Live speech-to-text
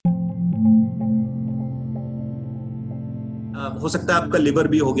हो सकता है आपका लिवर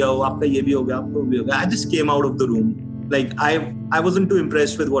भी हो गया हो, आपका ये भी हो गया, आपको भी हो गया. I just came out of the room. Like I wasn't too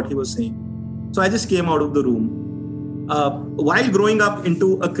impressed with what he was saying. So I just came out of the room. While growing up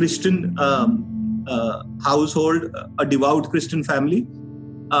into a Christian household, a devout Christian family,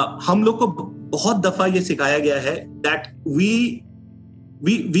 हम लोग को बहुत दफा ये सिखाया गया है that we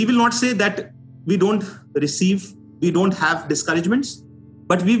will not say that we don't receive, we don't have discouragements,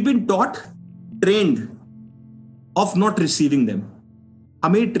 but we've been taught, trained of not receiving them.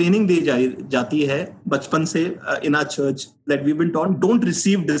 हमें ट्रेनिंग दी जाती है बचपन से in our church that we've been taught, don't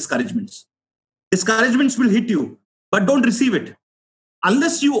receive discouragements. Discouragements will hit you, but don't receive it.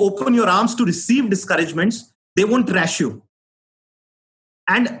 Unless you open your arms to receive discouragements, they won't trash you.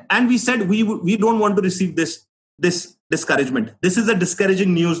 And we said we don't want to receive this discouragement. This is a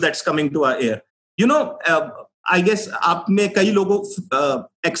discouraging news that's coming to our ear. You know, I guess आप में कई लोगों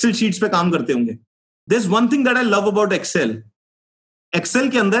Excel sheets पे काम करते होंगे. There's one thing that I love about Excel. Excel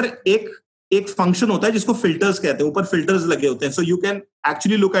के अंदर एक फंक्शन होता है जिसको फिल्टर्स कहते हैं. ऊपर फिल्टर्स लगे होते हैं. So you can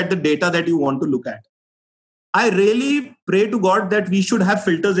actually look at the data that you want to look at. I really pray to God that we should have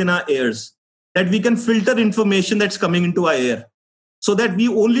filters in our ears, that we can filter information that's coming into our ear, so that we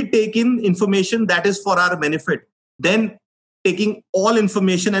only take in information that is for our benefit, then taking all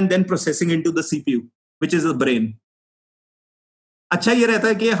information and then processing into the CPU, which is the brain. अच्छा ये रहता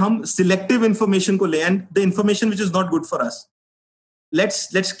है कि हम selective information को ले, and the information which is not good for us,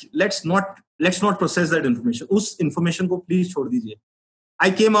 let's not process that information. उस information को please छोड़ दीजिए. I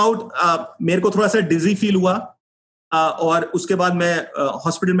came out, मेरे को थोड़ा सा dizzy feel हुआ, और उसके बाद मैं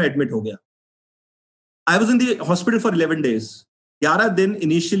hospital में admit हो गया. I was in the hospital for 11 days. 11 दिन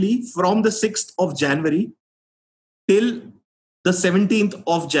initially from the 6th of January till the 17th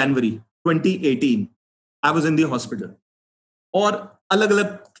of January 2018. I was in the hospital. और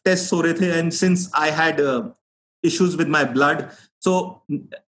अलग-अलग tests हो रहे थे, and since I had issues with my blood, so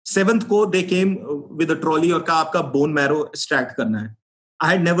 7th को they came with a trolley और कहा आपका bone marrow extract करना है. I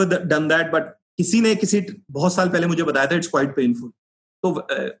had never done that, but किसी बहुत साल पहले मुझे बताया था it's quite painful. तो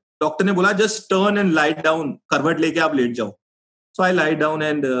डॉक्टर ने बोला just turn and lie down, करवट लेके आप लेट जाओ. So I lie down,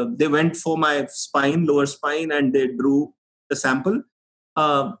 and they went for my spine, lower spine, and they drew the sample.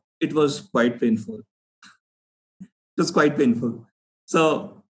 It was quite painful. It was quite painful.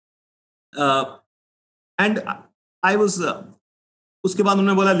 So, and I was, उसके बाद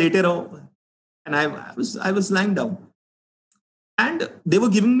उन्होंने बोला लेटे रहो, and I was lying down, and they were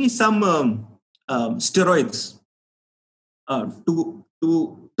giving me some steroids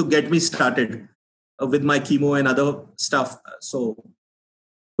to get me started with my chemo and other stuff. So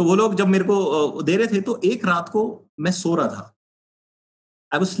वो लोग जब मेरे को दे रहे थे, तो एक रात को मैं सो रहा था.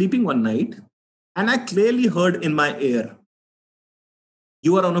 I was sleeping one night, and I clearly heard in my ear,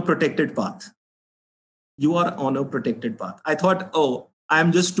 you are on a protected path. You are on a protected path. I thought, oh,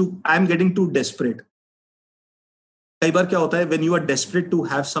 I'm getting too desperate. कई बार क्या होता है, when you are desperate to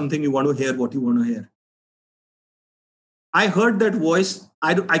have something, you want to hear what you want to hear. I heard that voice,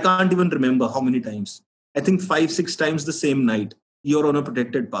 I can't even remember how many times. I think 5-6 times the same night. You're on a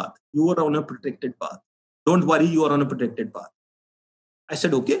protected path. You are on a protected path. Don't worry, you are on a protected path. I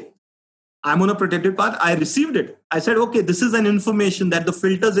said, okay, I'm on a protected path. I received it. I said, okay, this is an information that the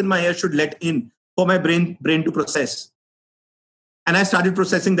filters in my ear should let in for my brain to process. And I started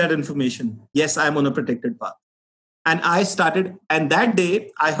processing that information. Yes, I'm on a protected path. And that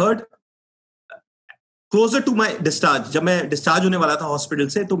day I heard, closer to my discharge, जब मैं discharge होने वाला था hospital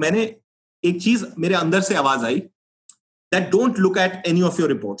से, तो मैंने एक चीज मेरे अंदर से आवाज आई, that don't look at any of your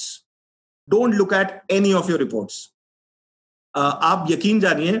reports. Don't look at any of your reports. आप यकीन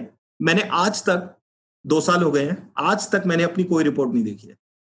जानिए, मैंने आज तक 2 साल हो गए हैं, आज तक मैंने अपनी कोई रिपोर्ट नहीं देखी है.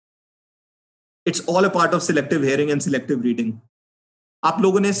 It's all a part of selective hearing and selective reading. आप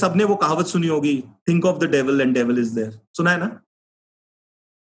लोगों ने सबने वो कहावत सुनी होगी, think of the devil and devil is there. सुना है ना?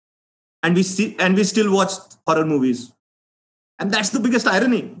 And we still watch horror movies. And that's the biggest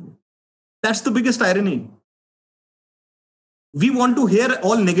irony. That's the biggest irony. We want to hear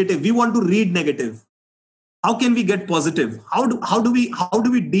all negative. We want to read negative. How can we get positive? How do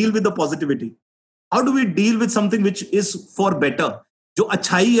we deal with the positivity? How do we deal with something which is for better? जो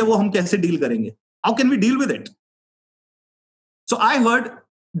अच्छाई है वो हम कैसे deal करेंगे? How can we deal with it? So I heard,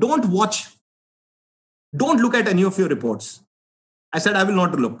 don't watch. Don't look at any of your reports. I said, I will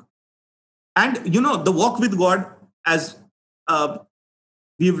not look. And the walk with God, as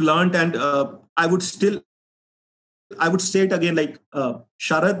we've learned, and I would say it again, like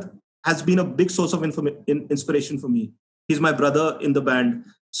Sharad has been a big source of inspiration for me. He's my brother in the band.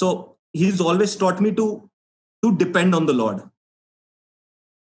 So he's always taught me to depend on the Lord.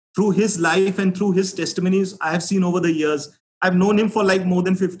 Through his life and through his testimonies, I have seen over the years I've known him for like more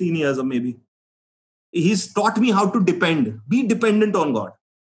than 15 years or maybe. He's taught me how to be dependent on God.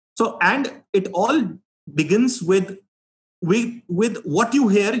 So, and it all begins with what you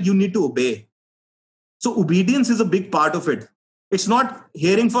hear, you need to obey. So obedience is a big part of it. It's not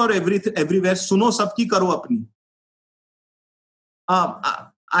hearing for everywhere. Suno sabki karo apni.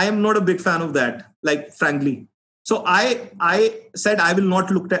 I am not a big fan of that, like frankly. So I said I will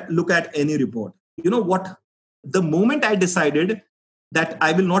not look at any report. You know what? The moment I decided that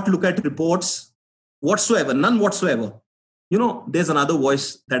I will not look at reports whatsoever, none whatsoever, you know, there's another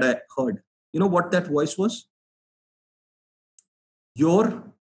voice that I heard. You know what that voice was? Your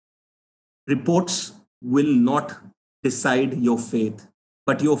reports will not decide your faith,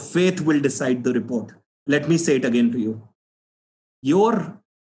 but your faith will decide the report. Let me say it again to you. Your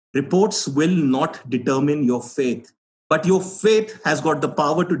reports will not determine your faith, but your faith has got the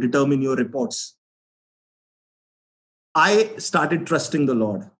power to determine your reports. I started trusting the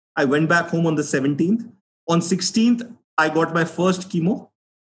Lord. I went back home on the 17th. On 16th, I got my first chemo.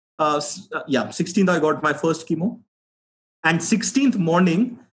 16th, I got my first chemo. And 16th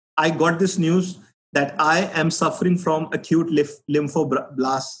morning, I got this news that I am suffering from acute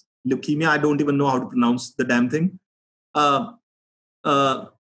lymphoblast leukemia. I don't even know how to pronounce the damn thing.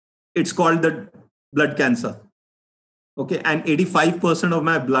 It's called the blood cancer. Okay, and 85% of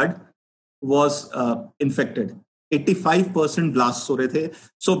my blood was infected. 85% blasts हो रहे थे.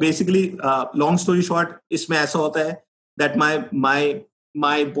 So basically, long story short, इसमें ऐसा होता है that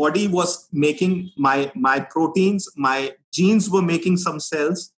my body was making my proteins, my genes were making some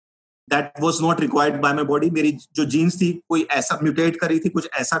cells that was not required by my body. मेरी जो genes थी कोई ऐसा mutate कर रही थी, कुछ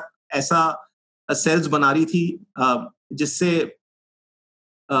ऐसा cells बना रही थी जिससे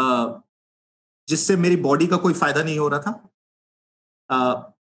मेरी body का कोई फायदा नहीं हो रहा था.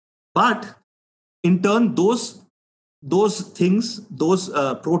 But in turn, those things, those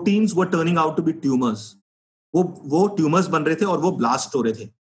proteins were turning out to be tumors. वो tumors बन रहे थे और वो blast हो रहे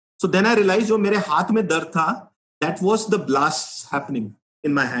थे. So then I realized जो मेरे हाथ में दर्द था, that was the blasts happening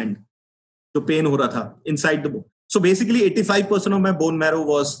in my hand. जो pain हो रहा था inside the bone. So basically 85% of my bone marrow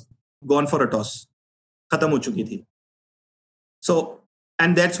was gone for a toss. खत्म हो चुकी थी. So,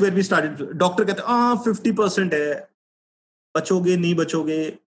 and that's where we started. Doctor कहते 50% है, बचोगे नहीं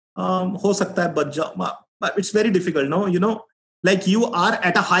बचोगे, हो सकता है बच जाओ. But it's very difficult, no? You know, like you are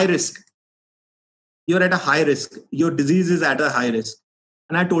at a high risk. You're at a high risk. Your disease is at a high risk.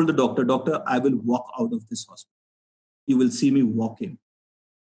 And I told the doctor, I will walk out of this hospital. You will see me walking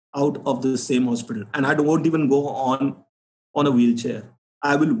out of the same hospital. And I won't even go on a wheelchair.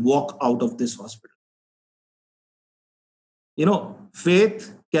 I will walk out of this hospital. You know,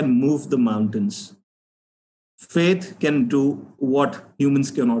 faith can move the mountains. Faith can do what humans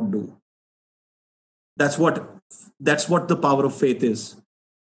cannot do. That's what the power of faith is.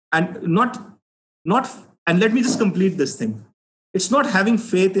 And not, and let me just complete this thing. It's not having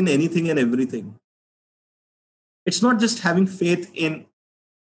faith in anything and everything. It's not just having faith in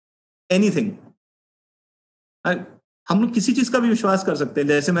anything. हम लोग किसी चीज का भी विश्वास कर सकते हैं.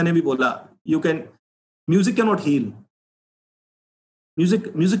 जैसे मैंने भी बोला, music cannot heal.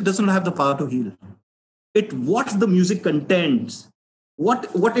 Music doesn't have the power to heal. What the music contains,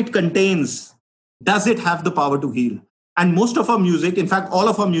 what it contains, does it have the power to heal? And most of our music, in fact, all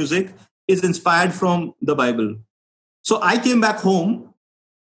of our music is inspired from the Bible. So I came back home,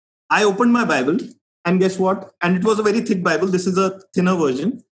 I opened my Bible, and guess what? And it was a very thick Bible. This is a thinner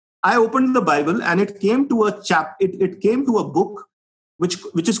version. I opened the Bible and it came to it came to a book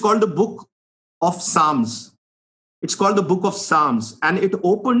which is called the Book of Psalms. It's called the Book of Psalms. And it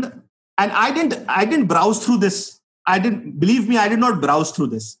opened, and I didn't browse through this. Believe me, I did not browse through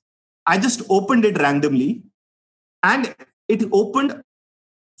this. I just opened it randomly, and it opened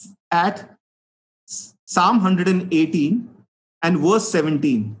at Psalm 118 and verse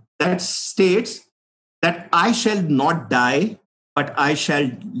 17 that states that I shall not die, but I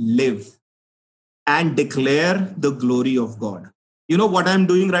shall live and declare the glory of God. You know what I'm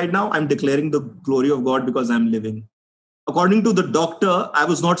doing right now? I'm declaring the glory of God because I'm living. According to the doctor, I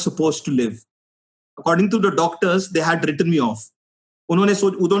was not supposed to live. According to the doctors, they had written me off.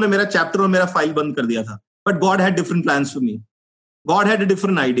 उन्होंने मेरा chapter और मेरा file बंद कर दिया था. But God had different plans for me. God had a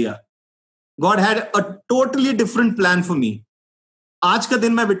different idea. God had a totally different plan for me. आज का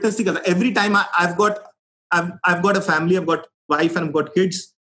दिन मैं विटनेस नहीं करता. Every time I've got a family, I've got wife and I've got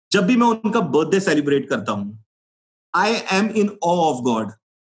kids. जब भी मैं उनका बर्थडे सेलिब्रेट करता हूं, I am in awe of God.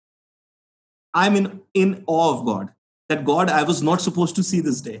 I'm in awe of God. That God, I was not supposed to see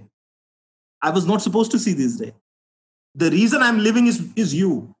this day. I was not supposed to see this day. The reason I'm living is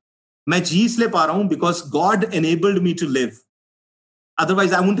you. मैं जी इसलिए पा रहा हूं because God enabled me to live.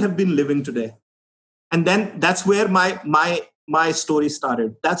 Otherwise, I wouldn't have been living today. And then that's where my story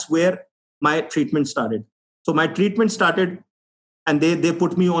started. That's where my treatment started. So my treatment started, and they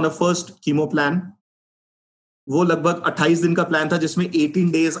put me on a first chemo plan. वो लगभग 28 दिन का plan था, जिसमें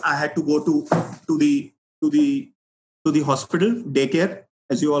 18 days I had to go to the hospital, daycare,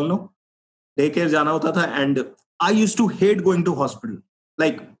 as you all know. Daycare जाना होता था, and I used to hate going to hospital.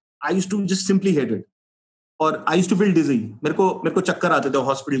 Like, I used to just simply hate it. और I used to feel dizzy. मेरे को चक्कर आते थे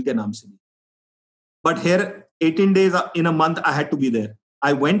hospital के नाम से भी. But here, 18 days in a month, I had to be there.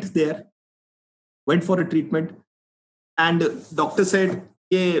 I went there, went for a treatment, and doctor said,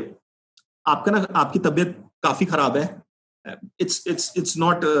 "ये आपका ना आपकी तबीयत काफी खराब है. It's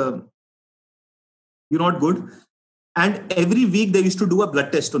not you're not good." And every week they used to do a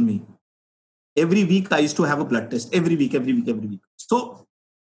blood test on me. Every week I used to have a blood test. Every week. So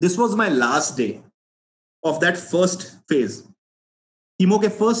this was my last day of that first phase. Chemo के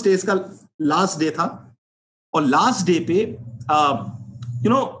first days का last day था, और last day पे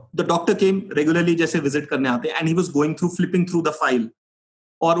the doctor came regularly, जैसे visit करने आते, and he was going through, flipping through the file,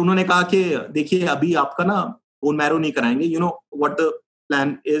 और उन्होंने कहा कि देखिए अभी आपका ना बोन मैरो नहीं कराएंगे. What the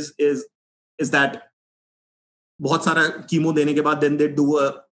plan is that बहुत सारा कीमो देने के बाद then they do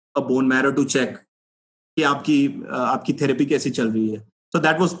a bone marrow to check कि आपकी थेरेपी कैसी चल रही है. So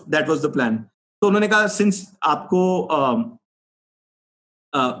that was the plan. तो उन्होंने कहा सिंस आपको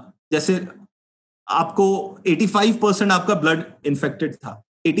जैसे आपको 85% आपका ब्लड इन्फेक्टेड था,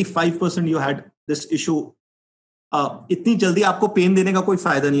 85% यू हैड दिस इशू, इतनी जल्दी आपको पेन देने का कोई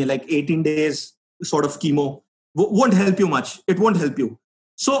फायदा नहीं है. Like 18 days sort of chemo won't help you much. It won't help you.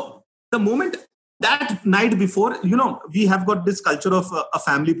 So the moment that night before, we have got this culture of a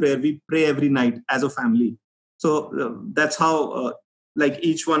family prayer. We pray every night as a family. So that's how like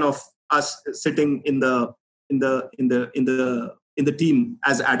each one of us sitting in the team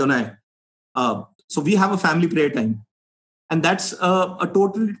as Adonai. So we have a family prayer time, and that's a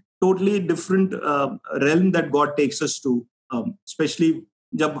totally different realm that God takes us to. Especially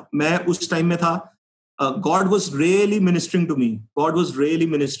जब मैं उस time में था, God was really ministering to me.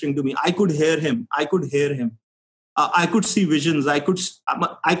 I could hear him. I could see visions. I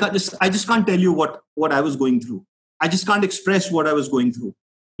just can't tell you what I was going through. I just can't express what I was going through.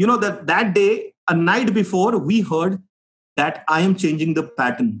 That day, a night before, we heard that I am changing the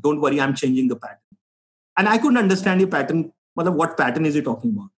pattern. Don't worry, I'm changing the pattern. And I couldn't understand your pattern. What pattern is he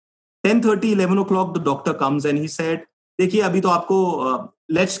talking about? 10:30, 11 o'clock, the doctor comes and he said, देखिए अभी तो आपको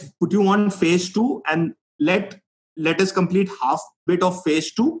let's put you on phase 2 and let us complete half bit of phase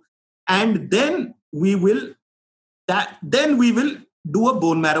 2, and then we will do a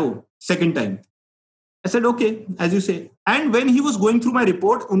bone marrow second time. I said okay, as you say. And when he was going through my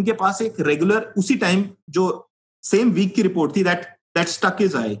report, उनके पास एक regular उसी time जो same week की report थी that stuck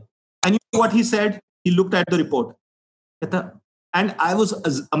his eye. And you know what he said? He looked at the report. And I was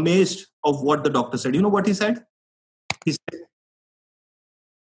amazed of what the doctor said. You know what he said? He said,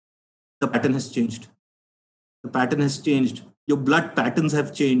 the pattern has changed. The pattern has changed. Your blood patterns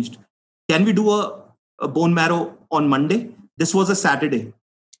have changed. Can we do a bone marrow on Monday? This was a Saturday.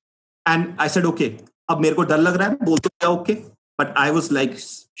 And I said, okay. अब मेरे को डर लग रहा है, बोल तो क्या okay? But I was like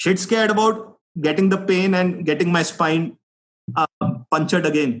shit scared about getting the pain and getting my spine punctured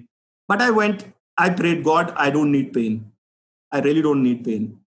again. But I prayed, God, I don't need pain. I really don't need pain.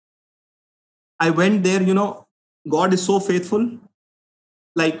 I went there, God is so faithful.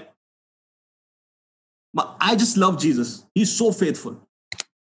 Like, I just love Jesus. He's so faithful.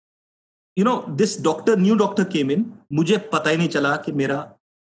 This new doctor came in. मुझे पता ही नहीं चला कि मेरा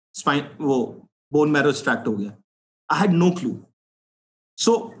spine, bone marrow extract हो गया. I had no clue.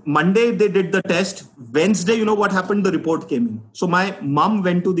 So Monday they did the test. Wednesday, you know what happened? The report came in. So my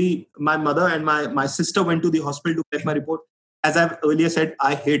mother and my sister went to the hospital to get my report. As I've earlier said,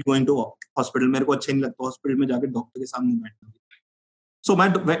 I hate going to hospital. मेरे को अच्छा नहीं लगता hospital में जाके doctor के सामने बैठना. So my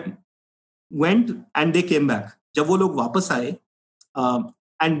went and they came back. जब वो लोग वापस आए,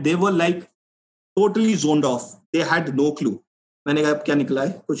 and they were like totally zoned off. They had no clue. मैंने कहा क्या निकला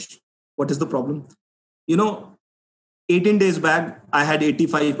है? कुछ, what is the problem? 18 days back, I had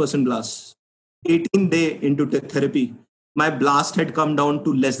 85% blast. 18 day into therapy, my blast had come down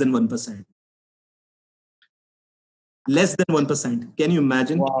to less than 1%. Less than 1%. Can you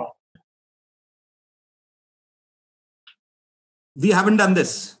imagine? Wow. We haven't done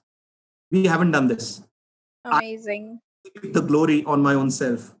this. Amazing. I take the glory on my own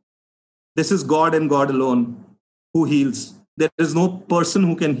self. This is God and God alone who heals. There is no person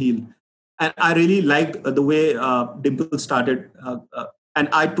who can heal. And I really liked the way Dimple started. And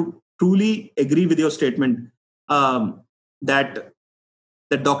I truly agree with your statement that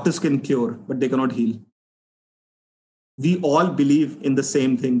that doctors can cure, but they cannot heal. We all believe in the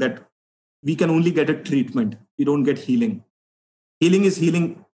same thing, that we can only get a treatment. We don't get healing. Healing is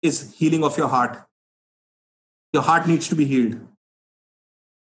healing of your heart. Your heart needs to be healed.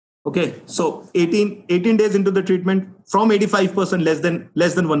 Okay, so 18 days into the treatment, from 85%, less than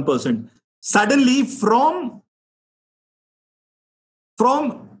 1%. Suddenly, from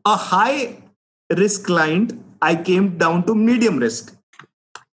a high risk client, I came down to medium risk.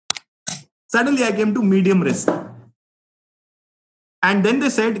 Suddenly, I came to medium risk. And then they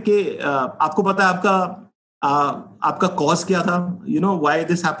said कि आपको पता है आपका cause क्या था? You know why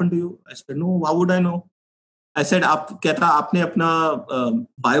this happened to you? I said, no, how would I know? I said, आप कहता आपने अपना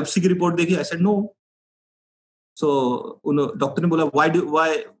biopsy की report देखी? I said, no. So doctor ने बोला, why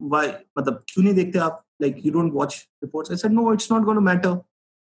मतलब क्यों नहीं देखते आप? Like you don't watch reports? I said, no, it's not going to matter.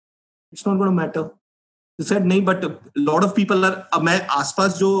 It's not going to matter. He said, नहीं, but a lot of people are. मैं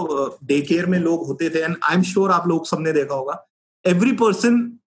आसपास जो डे केयर में लोग होते थे, and I'm sure आप लोग सबने देखा होगा. Every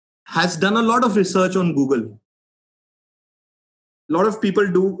person has done a lot of research on Google. A lot of people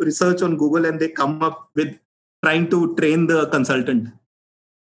do research on Google and they come up with trying to train the consultant.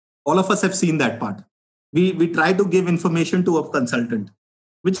 All of us have seen that part. We try to give information to a consultant,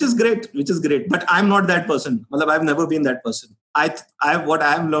 which is great. But I'm not that person. I've never been that person. What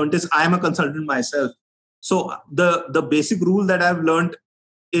I have learned is I am a consultant myself. So the basic rule that I've learned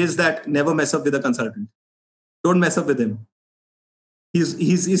is that never mess up with a consultant. Don't mess up with him.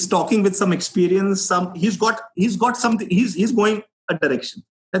 He's talking with some experience. He's got something. He's going a direction.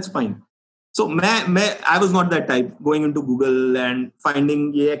 That's fine. So I was not that type going into Google and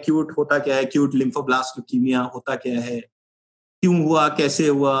finding ये acute होता क्या है, acute lymphoblast leukemia होता क्या है, क्यों हुआ, कैसे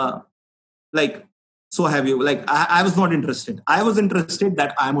हुआ, like so have you. Like I was not interested. I was interested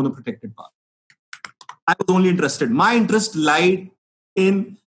that I'm on a protected path. I was only interested. My interest lied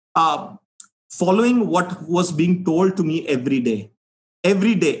in following what was being told to me every day.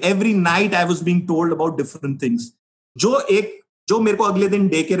 Every night I was being told about different things. जो मेरे को अगले दिन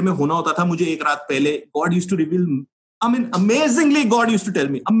day care में होना होता था, मुझे एक रात पहले God used to reveal. I mean, amazingly, God used to tell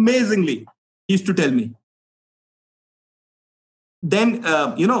me. Amazingly, He used to tell me. Then,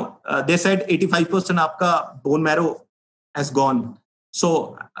 they said 85% आपका bone marrow has gone.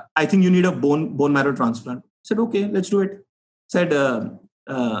 So I think you need a bone marrow transplant. I said, okay, let's do it. Said,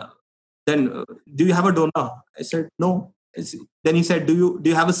 then do you have a donor? I said, no. Then he said, do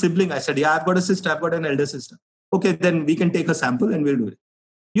you have a sibling? I said, yeah, I've got a sister. I've got an elder sister. Okay, then we can take a sample and we'll do it.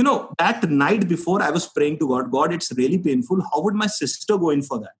 That night before I was praying to God, it's really painful. How would my sister go in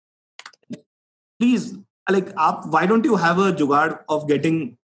for that? Please, why don't you have a jugaad of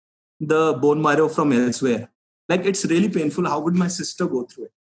getting the bone marrow from elsewhere? Like, it's really painful. How would my sister go through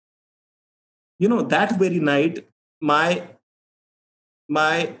it? That very night, my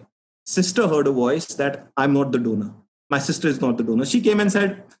sister heard a voice that I'm not the donor. My sister is not the donor. She came and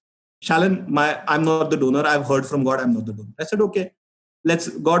said, Shailan, I'm not the donor. I've heard from God, I'm not the donor. I said, okay,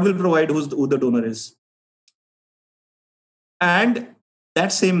 God will provide who the donor is. And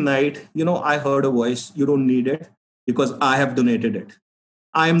that same night, I heard a voice, you don't need it because I have donated it.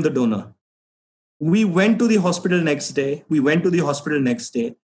 I am the donor. We went to the hospital next day.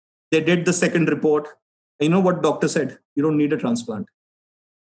 They did the second report. And you know what doctor said? You don't need a transplant.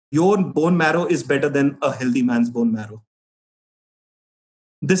 Your bone marrow is better than a healthy man's bone marrow.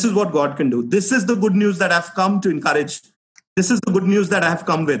 This is what God can do. This is the good news that I've come to encourage. This is the good news that I have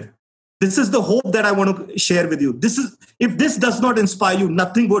come with. This is the hope that I want to share with you. If this does not inspire you,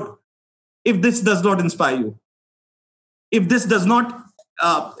 nothing would. If this does not inspire you, if this does not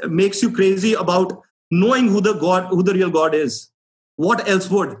makes you crazy about knowing who the real God is, what else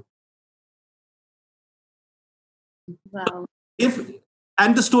would? Wow.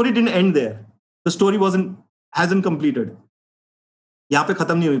 And the story didn't end there. The story hasn't completed. यहाँ पे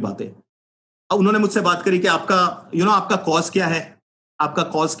खत्म नहीं हुई बातें. अब उन्होंने मुझसे बात करी कि आपका कॉज क्या है, आपका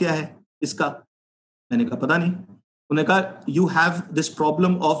कॉज क्या है इसका. मैंने कहा पता नहीं. उन्होंने कहा you have this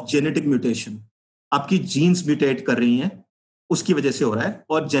problem of genetic mutation. आपकी जीन्स म्यूटेट कर रही हैं, उसकी वजह से हो रहा है,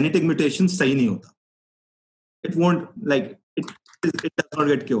 और जेनेटिक म्यूटेशन सही नहीं होता. It won't, it does not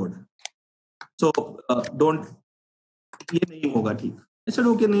get cured. So ये नहीं होगा. ठीक. I said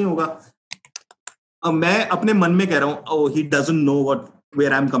okay, नहीं होगा. मैं अपने मन में कह रहा हूँ, oh, he doesn't know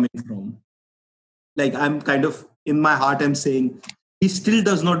where I'm coming from. Like, I'm kind of, in my heart, I'm saying, he still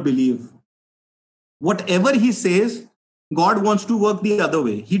does not believe. Whatever he says, God wants to work the other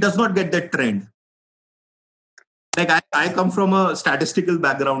way. He does not get that trend. Like, I come from a statistical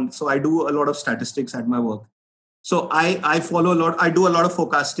background, so I do a lot of statistics at my work. So I follow a lot. I do a lot of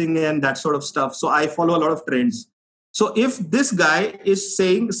forecasting and that sort of stuff. So I follow a lot of trends. So if this guy is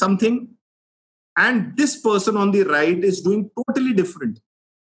saying something and this person on the right is doing totally different,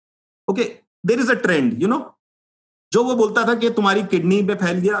 okay, there is a trend, जो वो बोलता था कि तुम्हारी kidney पे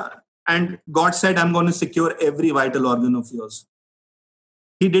फैल गया, and God said, I'm going to secure every vital organ of yours.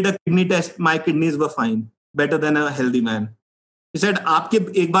 He did a kidney test, my kidneys were fine, better than a healthy man. He said,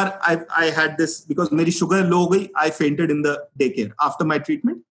 आपके एक बार I had this because मेरी sugar low हो गई, I fainted in the daycare after my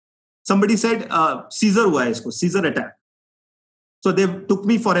treatment. Somebody said, Caesar हुआ है इसको, Caesar attack. So they took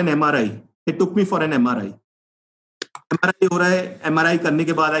me for an MRI. They took me for an MRI. MRI हो रहा है, MRI करने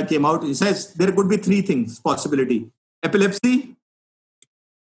के बाद I came out. He says there could be three things possibility: epilepsy.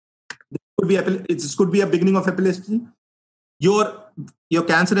 This could be a beginning of epilepsy. Your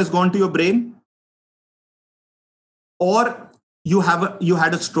cancer has gone to your brain, or you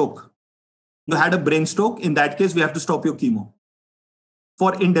had a stroke. You had a brain stroke. In that case, we have to stop your chemo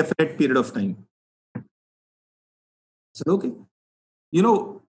for indefinite period of time. I said, okay.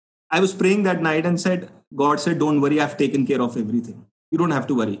 I was praying that night and said, God said, don't worry, I've taken care of everything. You don't have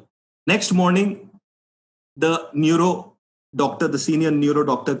to worry. Next morning, the senior neuro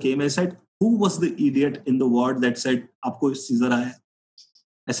doctor came and said, who was the idiot in the ward that said, aapko Caesar aaya?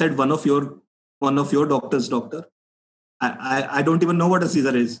 I said, one of your doctors, doctor. I don't even know what a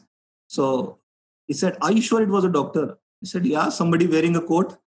Caesar is. So he said, are you sure it was a doctor? I said, yeah, somebody wearing a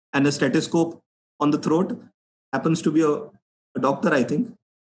coat and a stethoscope on the throat. Happens to be a doctor, I think. I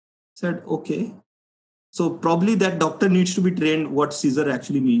said, okay. So probably that doctor needs to be trained what Caesar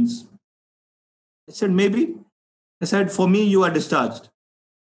actually means. I said, maybe. I said, for me, you are discharged.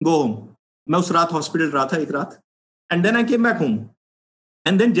 Go home. मैं उस रात hospital रहा था एक रात. And then I came back home.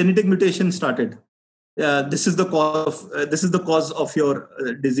 And then genetic mutation started. This is the cause of your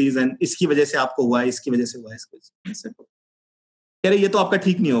disease, and इसकी वजह से आपको हुआ है, इसकी वजह से हुआ है, इसकी वजह से. कह रहे ये तो आपका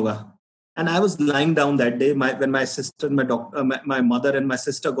ठीक नहीं होगा. And I was lying down that day when my sister, my mother and my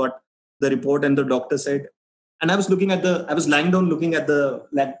sister got the report, and the doctor said, and I was lying down looking at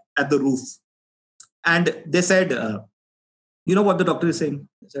the roof, and they said, you know what the doctor is saying?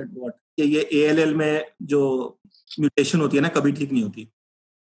 I said, what? ये ALL में जो mutation होती है ना, कभी ठीक नहीं होती.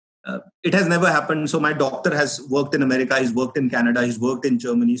 It has never happened. So my doctor has worked in America, he's worked in Canada, he's worked in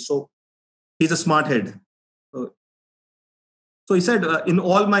Germany. So he's a smart head. So he said, in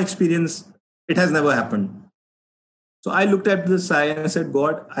all my experience, it has never happened. So I looked at the sky and I said,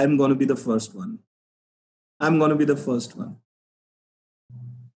 God, I'm going to be the first one. I'm going to be the first one.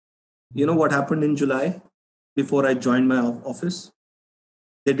 You know what happened in July before I joined my office?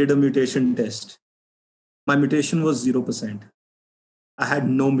 They did a mutation test. My mutation was 0%. I had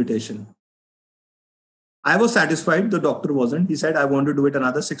no mutation. I was satisfied. The doctor wasn't. He said, I want to do it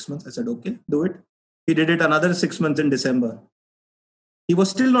another 6 months. I said, okay, do it. He did it another 6 months in December. He was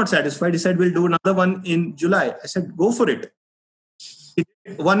still not satisfied. He said, we'll do another one in July. I said, go for it. He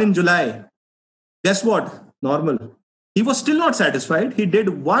did one in July. Guess what? Normal. He was still not satisfied. He did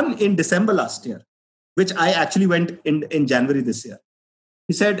one in December last year, which I actually went in January this year.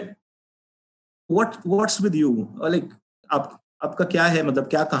 He said, what's with you? Like, आपका क्या है, मतलब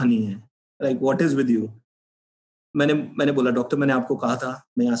क्या कहानी है, like what is with you? मैंने बोला doctor, मैंने आपको कहा था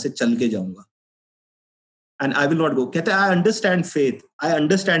मैं यहाँ से चल के जाऊंगा and I will not go. कहते I understand faith, I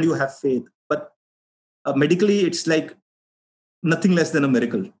understand you have faith, but medically it's like nothing less than a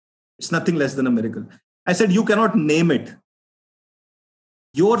miracle. It's nothing less than a miracle. I said, you cannot name it.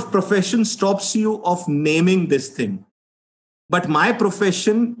 Your profession stops you of naming this thing, but my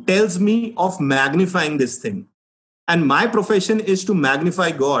profession tells me of magnifying this thing. And my profession is to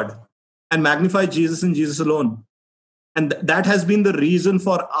magnify God and magnify Jesus and Jesus alone. And that has been the reason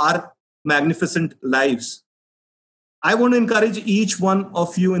for our magnificent lives. I want to encourage each one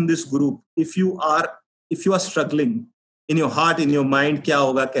of you in this group. If you are struggling in your heart, in your mind, kya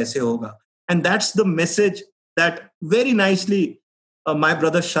hoga, kaise hoga. And that's the message that very nicely my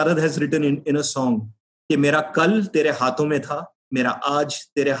brother Sharad has written in a song. कि मेरा कल तेरे हाथों में था, मेरा आज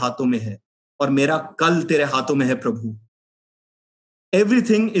तेरे हाथों में है. और मेरा कल तेरे हाथों में है प्रभु.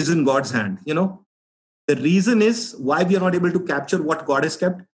 Everything is in God's hand. The reason is why we are not able to capture what God has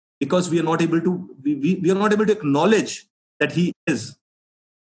kept, because we are not able to acknowledge that He is.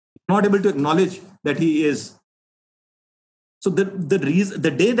 We are not able to acknowledge that He is. So the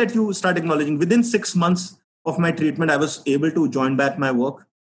day that you start acknowledging, within 6 months of my treatment, I was able to join back my work.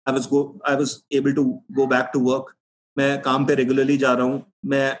 I was able to go back to work. मैं काम पे regularly जा रहा हूँ,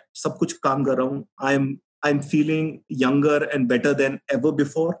 मैं सब कुछ काम कर रहा हूँ. I'm feeling younger and better than ever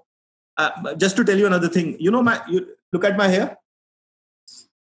before. Just to tell you another thing, you look at my hair.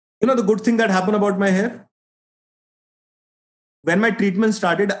 The good thing that happened about my hair? When my treatment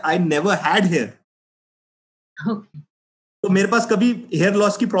started, I never had hair. Okay. तो मेरे पास कभी hair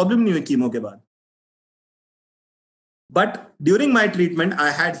loss की problem नहीं हुई chemo के बाद. But during my treatment,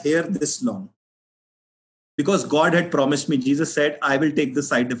 I had hair this long. Because God had promised me, Jesus said, I will take the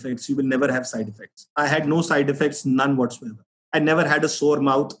side effects. You will never have side effects. I had no side effects, none whatsoever. I never had a sore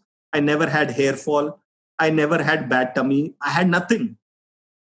mouth. I never had hair fall. I never had bad tummy. I had nothing.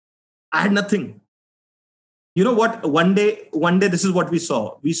 I had nothing. You know what? One day, this is what we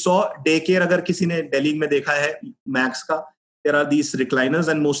saw. We saw daycare. अगर किसी ने दिल्ली में देखा है Max का, there are these recliners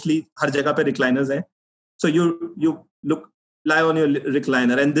and mostly हर जगह पे recliners हैं. So you lie on your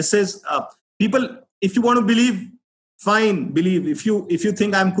recliner, and this is people. If you want to believe, fine, believe. If you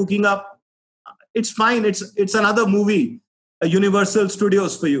think I'm cooking up, it's fine. It's another movie, a Universal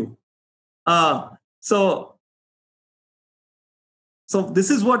Studios for you. So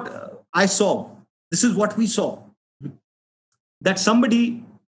this is what I saw. This is what we saw. That somebody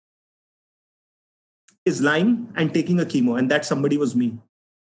is lying and taking a chemo, and that somebody was me.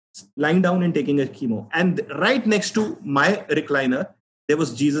 Lying down and taking a chemo. And right next to my recliner, there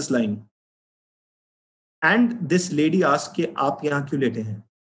was Jesus lying. And this lady asked, "Ke aap yahan kyun lete hain?"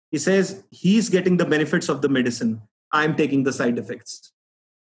 He says, he's getting the benefits of the medicine. I'm taking the side effects.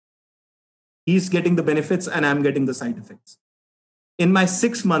 He's getting the benefits and I'm getting the side effects. In my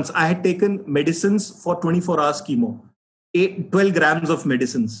 6 months, I had taken medicines for 24 hours chemo, 12 grams of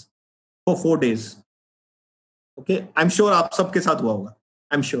medicines for 4 days. Okay, I'm sure aap sabke saath hua hoga.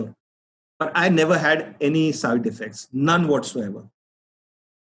 I'm sure. But I never had any side effects, none whatsoever.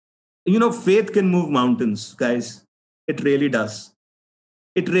 You know, faith can move mountains, guys. It really does.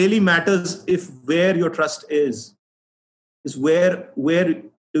 It really matters if where your trust is where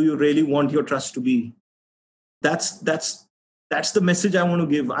do you really want your trust to be. That's the message I want to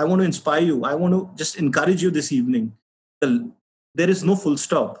give. I want to inspire you. I want to just encourage you this evening. There is no full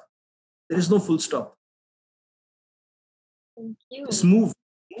stop. There is no full stop. Thank you. Just move.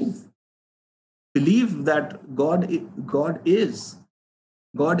 Believe that God is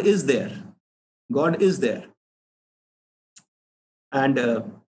there. God is there. And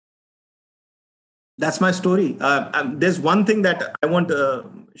that's my story. There's one thing that I want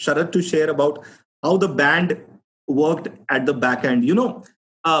Sharad to share about how the band worked at the back end. You know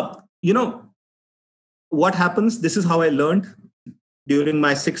what happens. This is how I learned during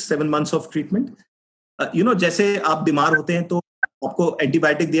my 6-7 months of treatment. जैसे आप बीमार होते हैं तो आपको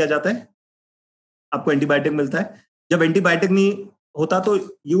antibiotic दिया जाता है, आपको एंटीबायोटिक मिलता है. जब एंटीबायोटिक नहीं होता तो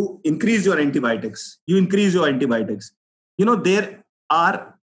you increase your antibiotics.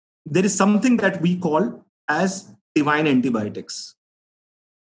 There is something that we call as divine antibiotics.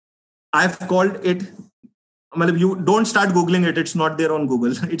 I've called it, you don't start Googling it. It's not there on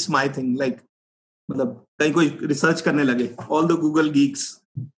Google. It's my thing. Like, कहीं कोई research करने लगे, all the Google geeks.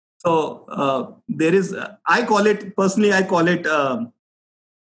 So there is, I call it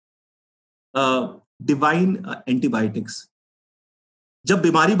divine antibiotics. जब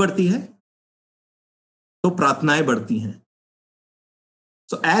बीमारी बढ़ती है तो प्रार्थनाएं बढ़ती हैं.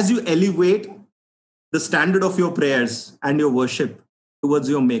 So as you elevate the standard of your prayers and your worship towards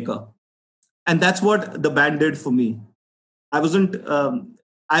your maker, and that's what the band did for me. I wasn't,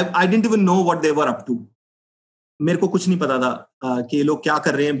 I didn't even know what they were up to. मेरे को कुछ नहीं पता था कि ये लोग क्या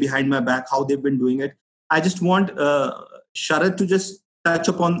कर रहे हैं behind my back, how they've been doing it. I just want Sharad to just touch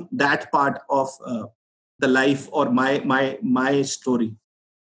upon that part of the life or my story.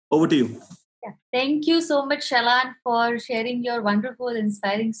 Over to you. Yeah. Thank you so much, Shailan, for sharing your wonderful,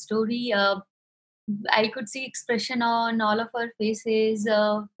 inspiring story. I could see expression on all of our faces.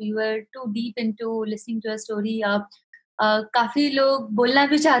 We were too deep into listening to your story. काफी लोग बोलना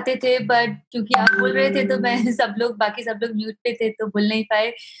भी चाहते थे, but क्योंकि आप बोल रहे थे तो मैं बाकी सब लोग म्यूट पे थे तो बोल नहीं पाए.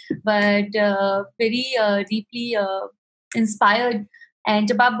 But very deeply inspired. And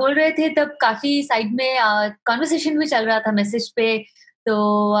जब आप बोल रहे थे तब काफी साइड में कॉन्वर्सेशन भी चल रहा था मैसेज पे, तो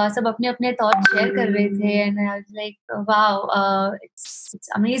सब अपने अपने थॉट शेयर कर रहे थे. And I was like wow, it's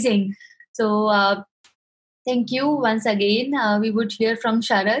amazing. So thank you once again. We would hear from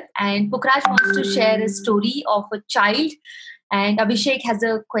Sharad, and Pukhraj wants to share a story of a child, and Abhishek has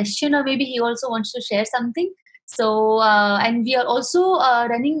a question, or maybe he also wants to share something. So and we are also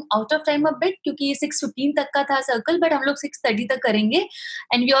running out of time a bit क्योंकि 6:15 तक का था circle, but हम लोग 6:30 तक करेंगे.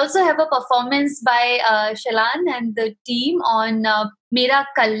 And we also have a performance by Shailan and the team on मेरा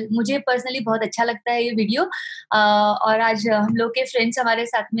कल. मुझे पर्सनली बहुत अच्छा लगता है ये वीडियो, और आज हम लोग के फ्रेंड्स हमारे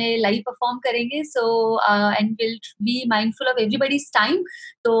साथ में लाइव परफॉर्म करेंगे. So and will be mindful of everybody's time.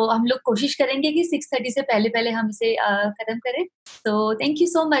 तो हम लोग कोशिश करेंगे कि 6:30 से पहले हम इसे खत्म करें. So thank you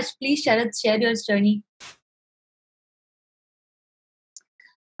so much. Please share your journey.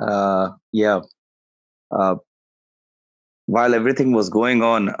 Yeah. while everything was going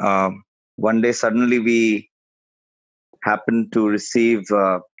on, one day suddenly we happened to receive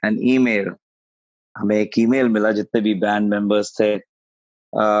an email. हमें एक email मिला जितने भी band members थे,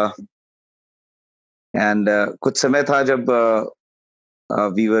 and कुछ समय था जब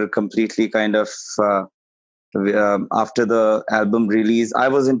we were completely kind of after the album release, I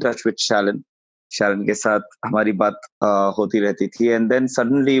was in touch with Shailan. Shailan के साथ हमारी बात होती रहती थी, and then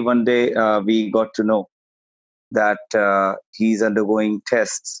suddenly one day we got to know that he's undergoing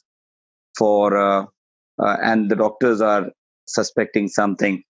tests for and the doctors are suspecting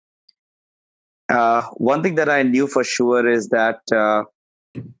something. One thing that I knew for sure is that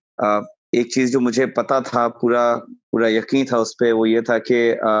एक चीज जो मुझे पता था, पूरा यकीन था उस पे, वो ये था कि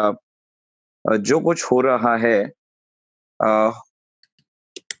जो कुछ हो रहा है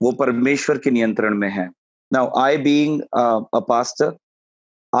वो परमेश्वर के नियंत्रण में है. Now, I being a pastor,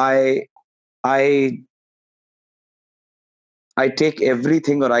 I take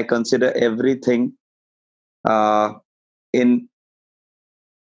everything, or I consider everything in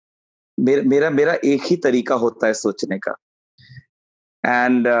मेरा एक ही तरीका होता है सोचने का.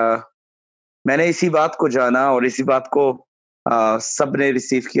 एंड मैंने इसी बात को जाना और इसी बात को सबने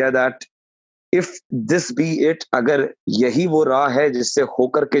रिसीव किया, that if this B it, अगर यही वो राह है जिससे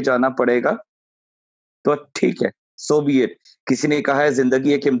होकर के जाना पड़ेगा तो ठीक है, सो बी इट. किसी ने कहा है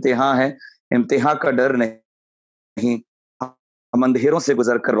जिंदगी एक इम्तिहान है, इम्तिहान का डर नहीं, हम अंधेरों से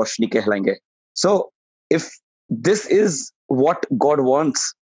गुजर कर रोशनी कहलाएंगे. So if this is what God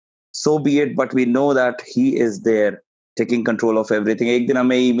wants, so be it, but we know that he is there taking control of everything. एक दिन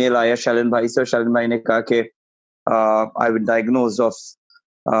हमें ईमेल आया शैलन भाई से, और शैलन भाई ने कहा कि I've been diagnosed of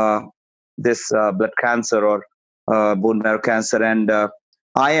this blood cancer or bone marrow cancer, and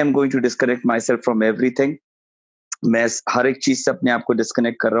I am going to disconnect myself from everything. मैं हर एक चीज से अपने आप को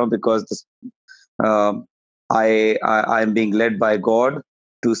डिस्कनेक्ट कर रहा हूँ, because this, I am being led by God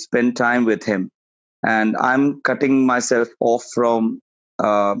to spend time with him, and I'm cutting myself off from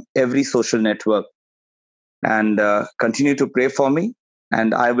every social network, and continue to pray for me,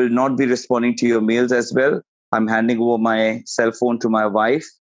 and I will not be responding to your mails as well. I'm handing over my cell phone to my wife,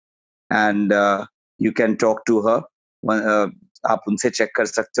 and you can talk to her. आप उनसे check कर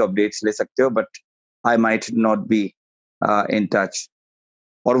सकते हो, updates ले सकते हो, but I might not be in touch.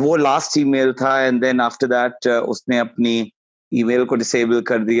 और वो लास्ट ईमेल था, एंड देन आफ्टर दैट उसने अपनी ईमेल को डिसेबल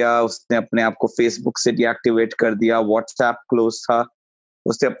कर दिया, उसने अपने आप को फेसबुक से डीएक्टिवेट कर दिया, व्हाट्सएप क्लोज था,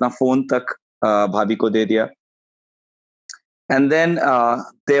 उसने अपना फोन तक भाभी को दे दिया. And then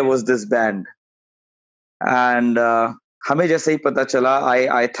there was this band, and हमें जैसे ही पता चला,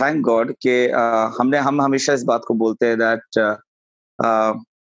 आई थैंक गॉड कि हम हमेशा इस बात को बोलते हैं दैट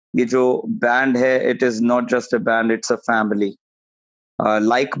ये जो बैंड है, it is not just a band, it's a family.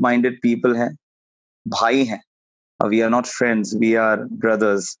 Like minded people हैं, भाई हैं. We are not friends, we are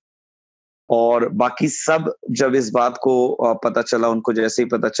brothers. और बाकी सब जब इस बात को पता चला, उनको जैसे ही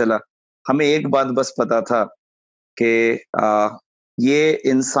पता चला, हमें एक बात बस पता था कि ये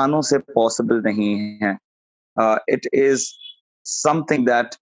इंसानों से पॉसिबल नहीं है. It is something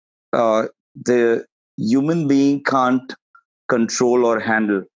that the human being can't control और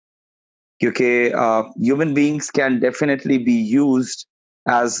हैंडल, क्योंकि human beings can definitely be used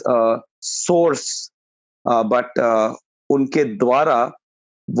as a source, but उनके द्वारा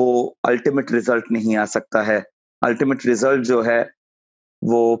वो अल्टीमेट रिजल्ट नहीं आ सकता है. अल्टीमेट रिजल्ट जो है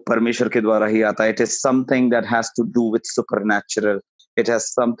वो परमेश्वर के द्वारा ही आता है. It is something that has to do with supernatural. It has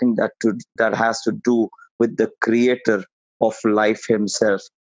something that has to do with the creator of life himself.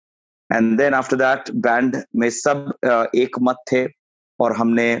 And then after that band में सब एक मत थे, और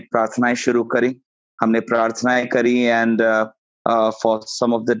हमने प्रार्थनाएं शुरू करी. हमने प्रार्थनाएं करी, and for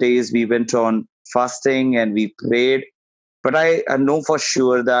some of the days we went on fasting and we prayed. But I know for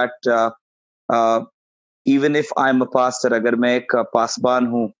sure that even if I'm a pastor, अगर मैं एक पासबान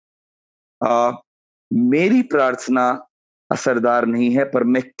हूँ, मेरी प्रार्थना असरदार नहीं है, पर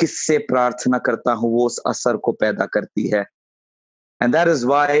मैं किससे प्रार्थना करता हूँ वो उस असर को पैदा करती है. And that is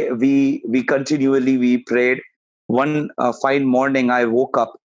why we continually we prayed. One fine morning I woke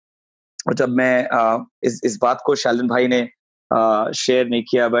up, और जब मैं इस बात को शैलन भाई ने शेयर नहीं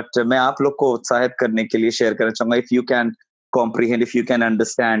किया, बट मैं आप लोग को उत्साहित करने के लिए शेयर करना चाहूंगा. If you can comprehend, if you can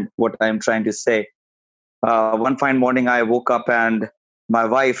understand what I'm trying to say. One fine morning I woke up and my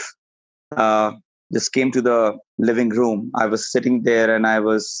wife just came to the living room. I was sitting there and I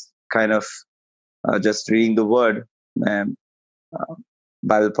was kind of just reading the word.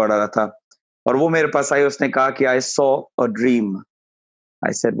 Bible पढ़ रहा था, और वो मेरे पास आई. उसने कहा कि I saw a dream.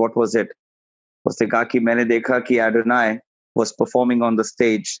 I said, what was it? उसने कहा कि मैंने देखा कि Adonai was performing on the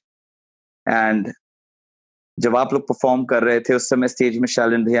stage, and जब आप लोग परफॉर्म कर रहे थे उस समय स्टेज में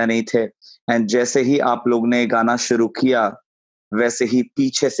शैलन भैया नहीं थे, एंड जैसे ही आप लोग ने गाना शुरू किया वैसे ही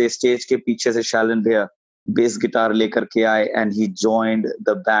पीछे से, स्टेज के पीछे से शैलन भैया बेस गिटार लेकर के आए and he joined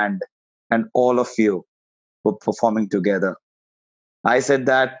the band and all of you were performing together. I said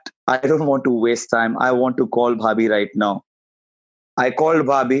that I don't want to waste time. I want to call Bhabhi right now. I called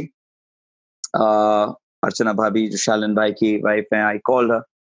Bhabhi, Archana Bhabhi जो Shailene भाई की wife है. I called her.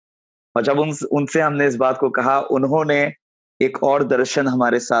 और जब उनसे हमने इस बात को कहा, उन्होंने एक और दर्शन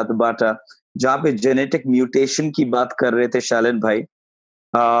हमारे साथ बांटा, जहाँ पे जेनेटिक म्यूटेशन की बात कर रहे थे शैलन भाई.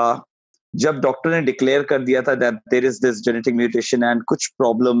 जब डॉक्टर ने डिक्लेयर कर दिया था that there is this genetic mutation and कुछ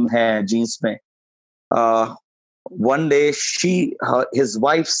प्रॉब्लम है जीन्स में, one day his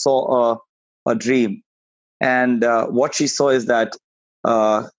wife saw a dream, and what she saw is that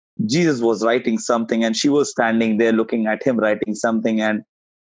Jesus was writing something, and she was standing there looking at him writing something, and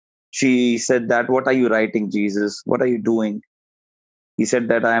she said that, "What are you writing, Jesus? What are you doing?" He said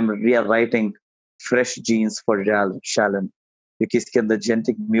that, "I am writing fresh genes for Shailan, क्योंकि इसके अंदर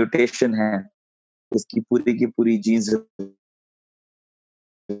genetic mutation है, इसकी पूरी की पूरी jeans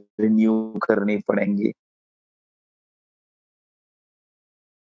renew करनी पड़ेंगी."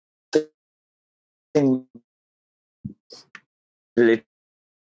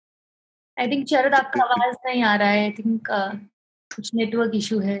 आई थिंक शरद आपका आवाज नहीं आ रहा है. आई थिंक कुछ नेटवर्क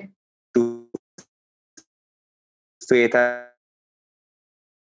इशू है. Faith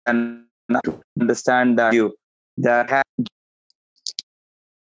and to understand that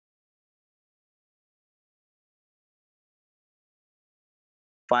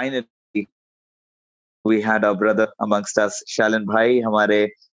finally we had our brother amongst us. Shailan भाई हमारे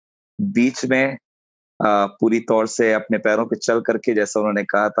बीच में पूरी तौर से अपने पैरों पे चल करके, जैसा उन्होंने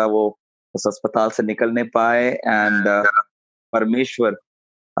कहा था, वो उस अस्पताल से निकल नहीं पाए, एंड परमेश्वर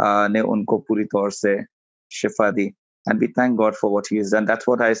ने उनको पूरी तौर से शिफा दी. And we thank God for what He has done. That's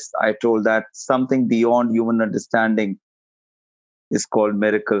what I told, that something beyond human understanding is called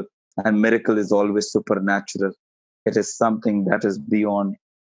miracle, and miracle is always supernatural. It is something that is beyond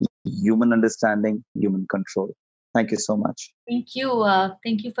human understanding, human control. Thank you so much. Thank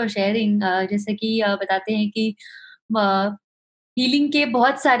you for sharing. जैसे कि बताते हैं कि healing के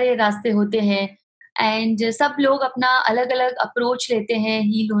बहुत सारे रास्ते होते हैं, एंड सब लोग अपना अलग अलग अप्रोच लेते हैं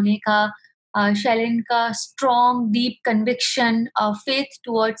हील होने का. शैलन का strong deep conviction, faith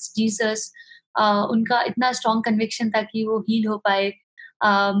towards Jesus, उनका इतना स्ट्रॉन्ग कन्विक्शन था कि वो हील हो पाए.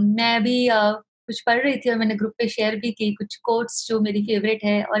 मैं अभी कुछ पढ़ रही थी और मैंने ग्रुप पे शेयर भी की कुछ कोट्स जो मेरी फेवरेट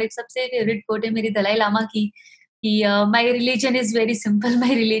है, और एक सबसे फेवरेट कोट है मेरी दलाई लामा की कि my religion is very simple,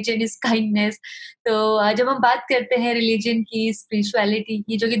 my religion is kindness. तो जब हम बात करते हैं रिलीजन की, स्पिरिचुअलिटी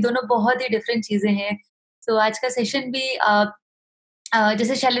की, जो कि दोनों बहुत ही डिफरेंट चीजें हैं, तो आज का सेशन भी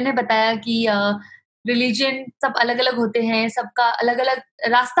जैसे शैलन ने बताया कि रिलीजन सब अलग अलग होते हैं, सबका अलग अलग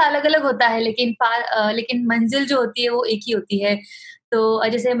रास्ता अलग अलग होता है, लेकिन मंजिल जो होती है वो एक ही होती है. तो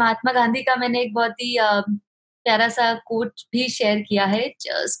जैसे महात्मा गांधी का मैंने एक बहुत ही प्यारा सा कोट भी शेयर किया है.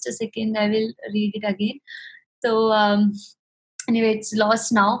 Just a second, I will read it again. So anyway, it's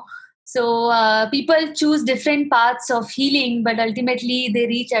lost now. So people choose different paths of healing, but ultimately they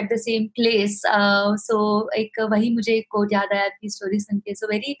reach at the same place. So एक वही मुझे एक coat याद आया आपकी story सुन के. So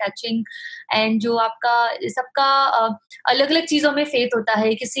very touching. And जो आपका सबका अलग अलग चीजों में फेथ होता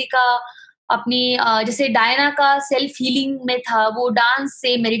है. किसी का अपनी जैसे डायना का सेल्फ हीलिंग में था, वो डांस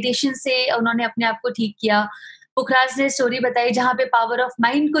से, मेडिटेशन से उन्होंने अपने आप को ठीक किया. पुखराज ने स्टोरी बताई जहाँ पे पावर ऑफ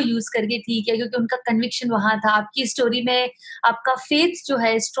माइंड को यूज करके ठीक है, क्योंकि उनका कन्विक्शन वहां था. आपकी स्टोरी में आपका फेथ जो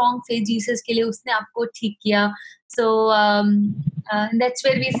है, स्ट्रॉन्ग फेथ जीसस के लिए, उसने आपको ठीक किया. सो that's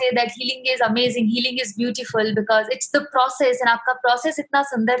where we say that healing is amazing, healing is beautiful because it's the process. And आपका प्रोसेस इतना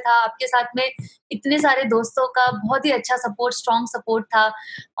सुंदर था, आपके साथ में इतने सारे दोस्तों का बहुत ही अच्छा सपोर्ट, स्ट्रॉन्ग सपोर्ट था.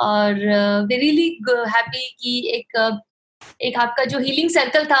 और वी रियली हैप्पी कि एक आपका जो हीलिंग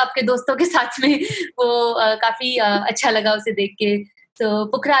सर्कल था आपके दोस्तों के साथ में, वो काफी अच्छा लगा उसे देख के. तो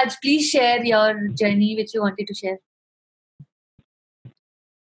पुखराज, please share your journey which you wanted to share.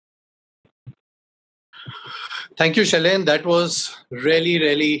 Thank you, Shailan. That was really,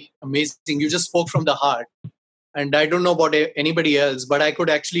 really amazing. You just spoke from the heart. And I don't know about anybody else, but I could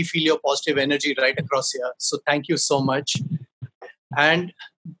actually feel your positive energy right across here. So thank you so much. And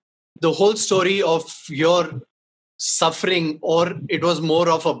the whole story of your suffering, or it was more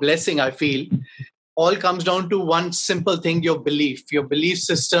of a blessing, I feel, all comes down to one simple thing: your belief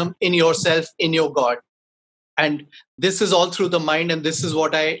system in yourself, in your God. And this is all through the mind, and this is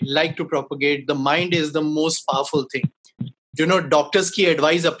what I like to propagate. The mind is the most powerful thing. You know, doctors की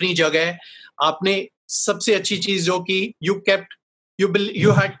advice अपनी जगह है. आपने सबसे अच्छी चीज जो कि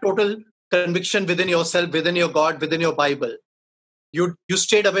you had total conviction within yourself, within your God, within your Bible. You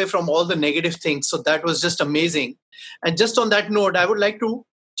stayed away from all the negative things. So that was just amazing. And just on that note, I would like to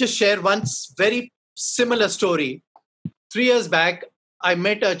just share one very similar story. 3 years back, I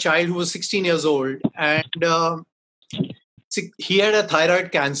met a child who was 16 years old, and he had a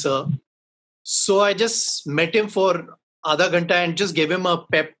thyroid cancer. So I just met him for Adha Ghanta and just gave him a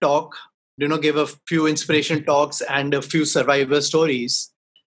pep talk, gave a few inspiration talks and a few survivor stories.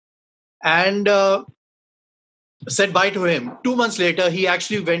 And said bye to him. 2 months later, he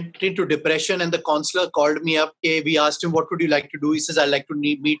actually went into depression, and the counselor called me up. We asked him, what would you like to do? He says, I'd like to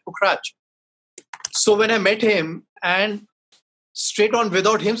meet Pukhraj. So when I met him, and straight on,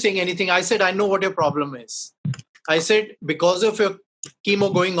 without him saying anything, I said, I know what your problem is. I said, because of your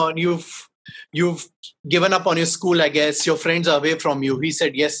chemo going on, you've given up on your school, I guess. Your friends are away from you. He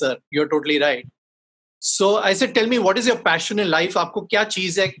said, yes, sir, you're totally right. So I said, tell me, what is your passion in life? आपको क्या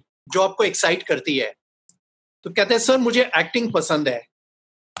चीज है जो आपको excite करती है? तो कहते हैं, सर मुझे एक्टिंग पसंद है.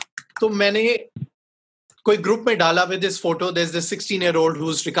 तो मैंने कोई ग्रुप में डाला with this photo. There's this 16-year-old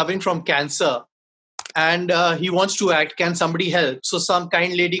who's recovering from cancer, and he wants to act. Can somebody help? So some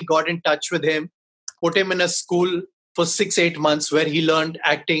kind lady got in touch with him, put him in a school for 6-8 months where he learned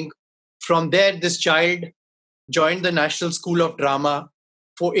acting. From there, this child joined the National School of Drama.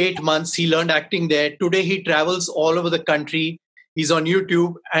 For 8 months, he learned acting there. Today, he travels all over the country. He's on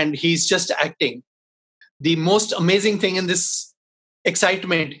YouTube and he's just acting. The most amazing thing in this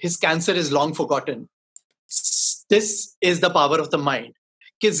excitement, his cancer is long forgotten. This is the power of the mind.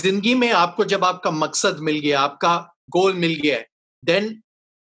 कि जिंदगी में आपको जब आपका मकसद मिल गया, आपका गोल मिल गया, then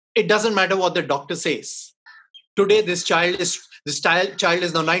it doesn't matter what the doctor says. Today, this child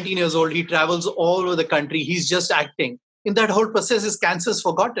is now 19 years old. He travels all over the country. He's just acting. In that whole process, his cancer is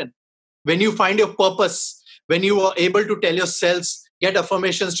forgotten. When you find your purpose, when you are able to tell your cells, get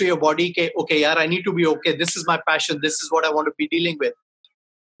affirmations to your body, okay, yaar, I need to be okay. This is my passion. This is what I want to be dealing with.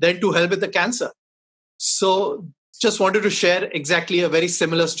 Then to help with the cancer. So just wanted to share exactly a very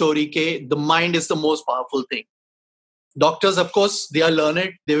similar story. The mind is the most powerful thing. Doctors, of course, they are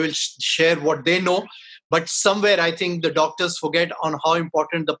learned. They will share what they know. But somewhere I think the doctors forget on how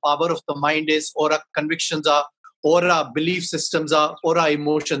important the power of the mind is, or our convictions are, or our belief systems are, or our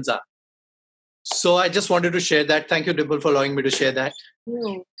emotions are. So I just wanted to share that. Thank you, Dimple, for allowing me to share that.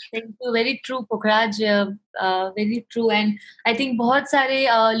 Thank you. Very true, Pukhraj. Very true. And I think बहुत सारे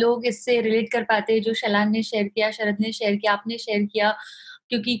लोग इससे relate कर पाते हैं जो शैलान ने share किया, शरद ने share किया, आपने share किया.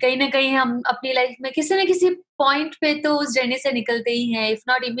 क्योंकि कहीं ना कहीं हम अपनी लाइफ में किसी न किसी पॉइंट पे तो उस जर्नी से निकलते ही हैं. If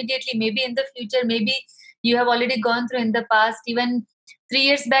not immediately, maybe in the future, maybe you have already gone through in the past. Even 3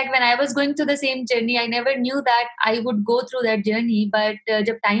 years back when I was going through the same journey, I never knew that I would go through that journey. But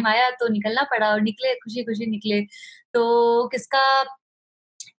जब time आया तो निकलना पड़ा और निकले खुशी खुशी निकले. तो किसका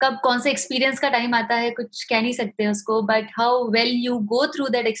कब कौन से एक्सपीरियंस का टाइम आता है कुछ कह नहीं सकते उसको. But how well you go through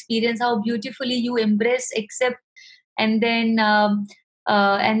that experience, how beautifully you embrace, accept, and then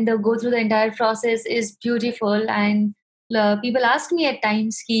and go through the entire process is beautiful. And people ask me at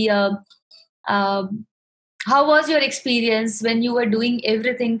times ki, how was your experience when you were doing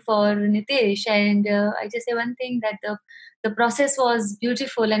everything for Nitish? And I just say one thing, that the process was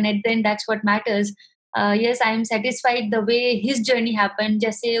beautiful, and at the end that's what matters. Yes, I am satisfied the way his journey happened.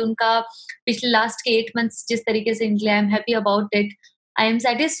 जैसे उनका पिछले last 8 months जिस तरीके से निकले, I am happy about it. I am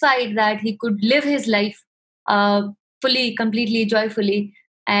satisfied that he could live his life fully, completely, joyfully,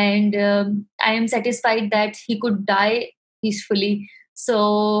 and I am satisfied that he could die peacefully.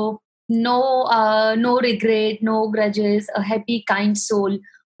 So no regret, no grudges, a happy, kind soul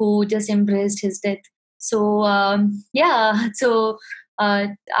who just embraced his death. So yeah, so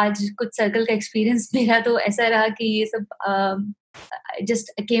आज कुछ circle का experience मेरा तो ऐसा रहा कि ये सब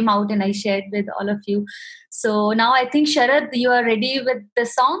just came out and I shared with all of you. So now I think Sharad, you are ready with the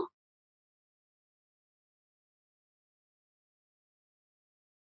song?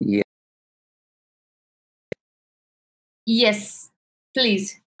 Yeah. Yes,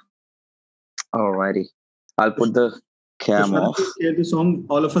 please. Alrighty. I'll put the cam off. Share the song.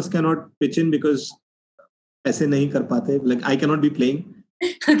 All of us cannot pitch in because ऐसे नहीं कर पाते. Like I cannot be playing.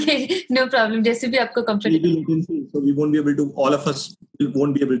 Okay, no problem. जैसे भी आपको comfortable. So we won't be able to. All of us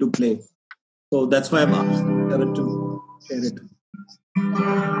won't be able to play. So that's why I've asked Sharad to share it.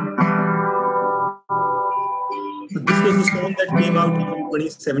 So this was a song that came out in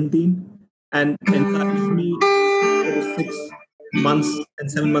 2017 and encouraged me for 6 months and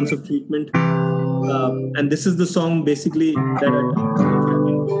 7 months of treatment. And this is the song basically that I did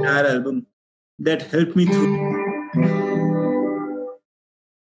in the entire album that helped me through.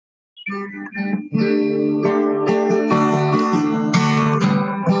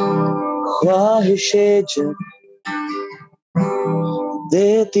 ख्वाहिशें जब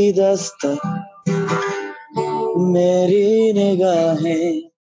देती दस्तक, मेरी निगाहें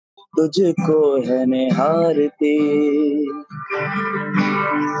तुझको है निहारती।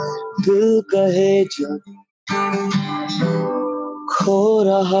 दिल कहे जब खो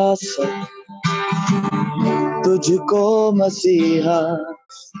रहा सब, तुझको मसीहा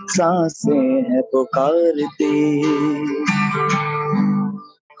सांसें है पुकारती।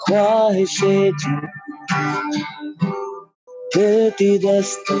 ख्वाहिशें जब देती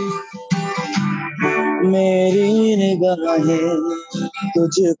दस्तक, मेरी निगाहें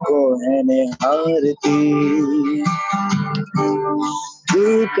तुझको है निहारती।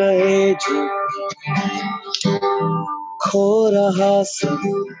 दिल कहे जो खो रहा सब,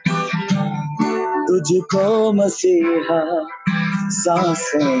 तुझको मसीहा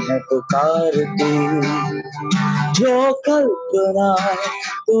सांसें है पुकारती। जो कल्पना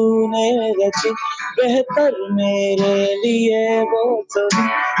तूने रची बेहतर मेरे लिए वो सभी,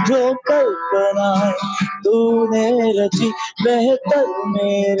 जो कल्पना तूने रची बेहतर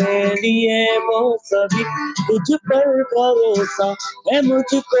मेरे लिए वो सभी, तुझ पर भरोसा है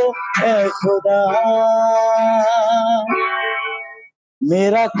मुझको ऐ खुदा।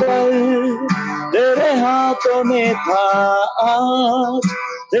 मेरा कल तेरे हाथों में था, आज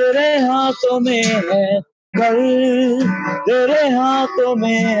तेरे हाथों में है, कल तेरे हाथों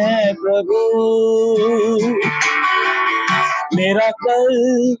में है प्रभु। मेरा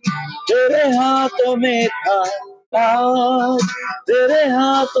कल तेरे हाथों में था, आज तेरे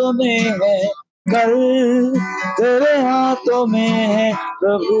हाथों में है, कल तेरे हाथों में है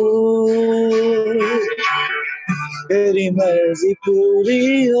प्रभु। तेरी मर्जी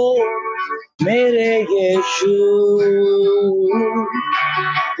पूरी हो मेरे यीशु,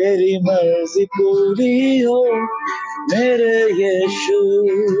 तेरी मर्जी पूरी हो मेरे यीशु,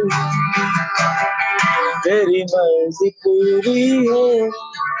 तेरी मर्जी पूरी हो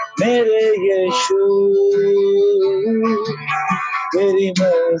मेरे यीशु, तेरी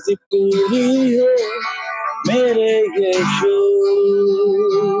मर्जी पूरी हो मेरे यीशु।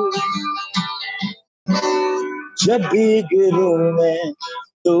 जब भी गिरूं मैं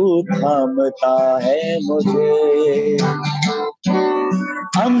तू थामता है मुझे,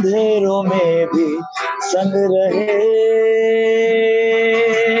 अंधेरों में भी संग रहे।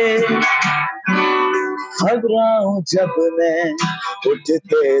 घबराऊं जब मैं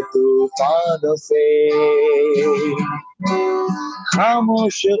उठते तूफानों से,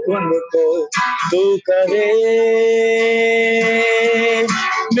 खामोश उनको तू करे।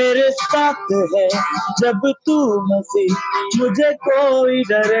 मेरे साथ है जब तू मसीह, मुझे कोई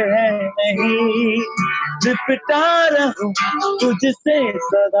डर है नहीं। लिपटा रहूं तुझसे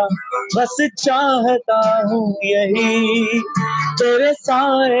सदा, बस चाहता हूँ यही, तेरे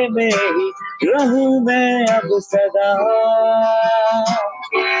साए में ही रहूं मैं अब सदा।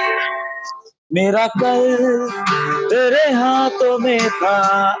 मेरा कल तेरे हाथों में था,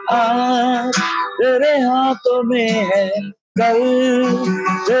 आज तेरे हाथों में है, कल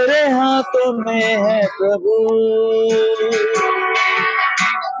तेरे हाथों में है प्रभु।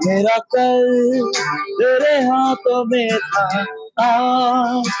 मेरा कल तेरे हाथों में था,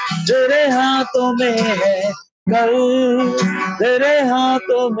 आज तेरे हाथों में है, कल तेरे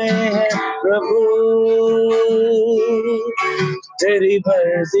हाथों में है प्रभु। तेरी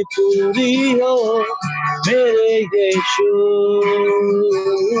मर्जी पूरी हो मेरे यीशु,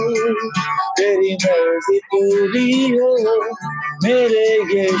 तेरी मर्जी पूरी हो मेरे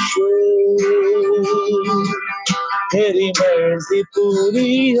यीशु, तेरी मर्जी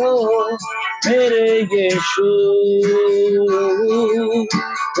पूरी हो मेरे यीशु,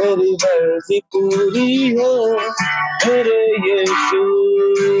 तेरी मर्जी पूरी हो मेरे यीशु।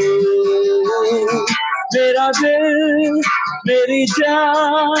 मेरा दिल मेरी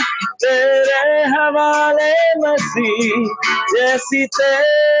जान तेरे हवाले मसीह, जैसी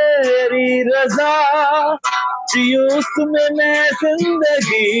तेरी रजा जियूं उसमें मैं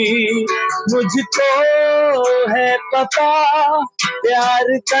जिंदगी। मुझको है पता प्यार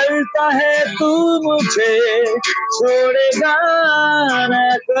करता है तू मुझे, छोड़ेगा न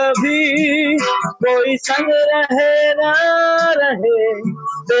कभी, कोई संग रहे ना रहे,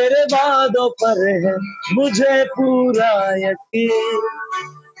 तेरे वादों पर है मुझे पूरा यकीन,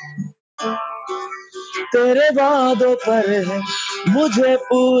 तेरे वादों पर है मुझे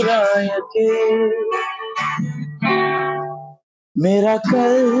पूरा यकीन। मेरा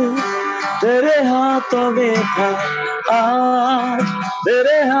कल तेरे हाथों में था, आज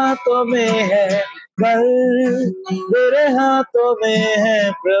तेरे हाथों में है, कल तेरे हाथों में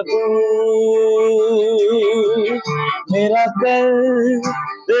है प्रभु। मेरा कल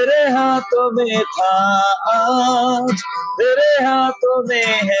तेरे हाथों में था आज, तेरे हाथों में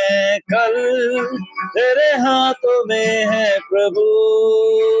है कल, तेरे हाथों में है प्रभु।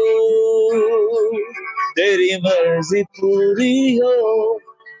 तेरी मर्जी पूरी हो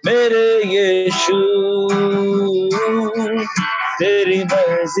मेरे यीशु, तेरी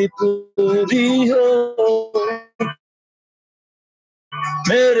मर्जी पूरी हो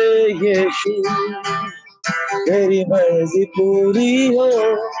मेरे यीशु, तेरी मर्जी पूरी हो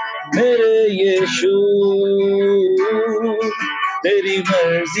मेरे यीशु, तेरी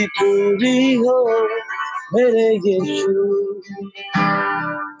मर्जी पूरी हो मेरे यीशु।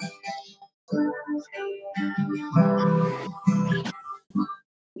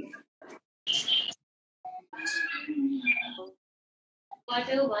 What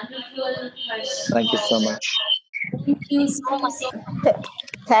a wonderful person. Thank you so much. Thank you so much.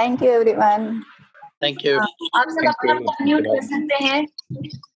 Thank you everyone. Thank you. आप सब अपना म्यूट कर सकते हैं.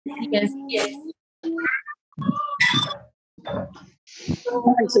 Yes, yes.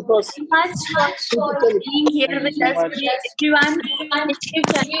 Thanks, it was Very much for being here with us today, everyone. Thank you,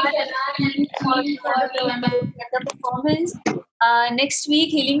 Shailan, for the performance. Next week,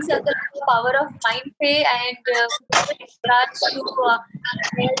 Healing Circle, the Power of Mind Pay, and Raj to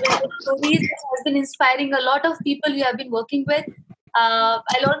share the stories which has been inspiring a lot of people we have been working with.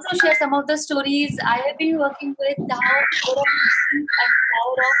 I'll also share some of the stories I have been working with, how power of mind and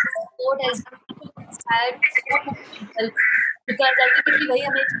power of sport has inspired so many people. Because ultimately वही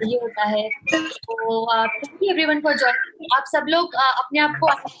हमें चाहिए होता है. तो thank you everyone for joining. आप सब लोग अपने आप को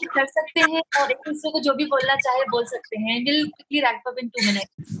unmute कर सकते हैं और एक दूसरे को जो भी बोलना चाहे बोल सकते हैं. We'll quickly wrap up in 2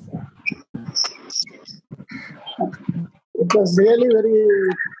 minutes. It was really very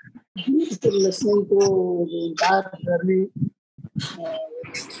beautiful listening to the entire journey.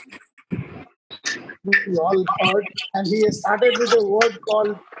 We all heard, and he started with a word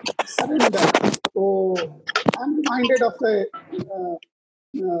called surrender. So I'm reminded of a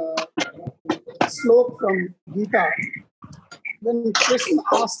sloka from Gita when Krishna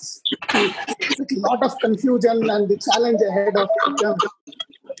asks, with a lot of confusion and the challenge ahead of him,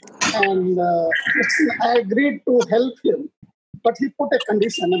 and Krishna agreed to help him, but he put a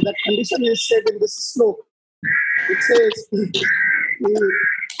condition, and that condition is said in this sloka. It says,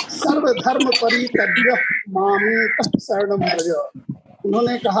 सर्व धर्म परित्यज्य मामेकं शरणं व्रज।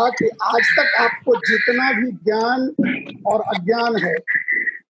 उन्होंने कहा कि आज तक आपको जितना भी ज्ञान और अज्ञान है,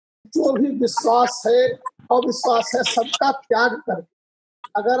 जो भी विश्वास है अविश्वास है, सबका त्याग करके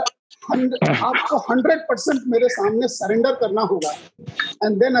अगर आपको 100% मेरे सामने सरेंडर करना होगा,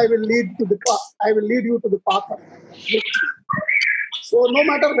 and then I will lead you to the path of victory. So no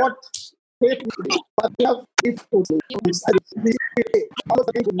matter what faith we do, but we have if to do, all of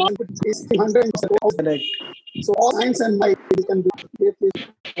the things is 100%. So all science and might we can do faith is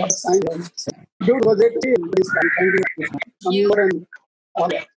what science is. Dude was it this time. Thank you and all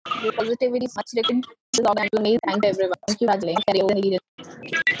that. Your positivity is much written. This is all to me. Thank you everyone. Thank you, Rajlane. Carry over the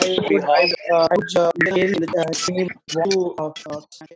I would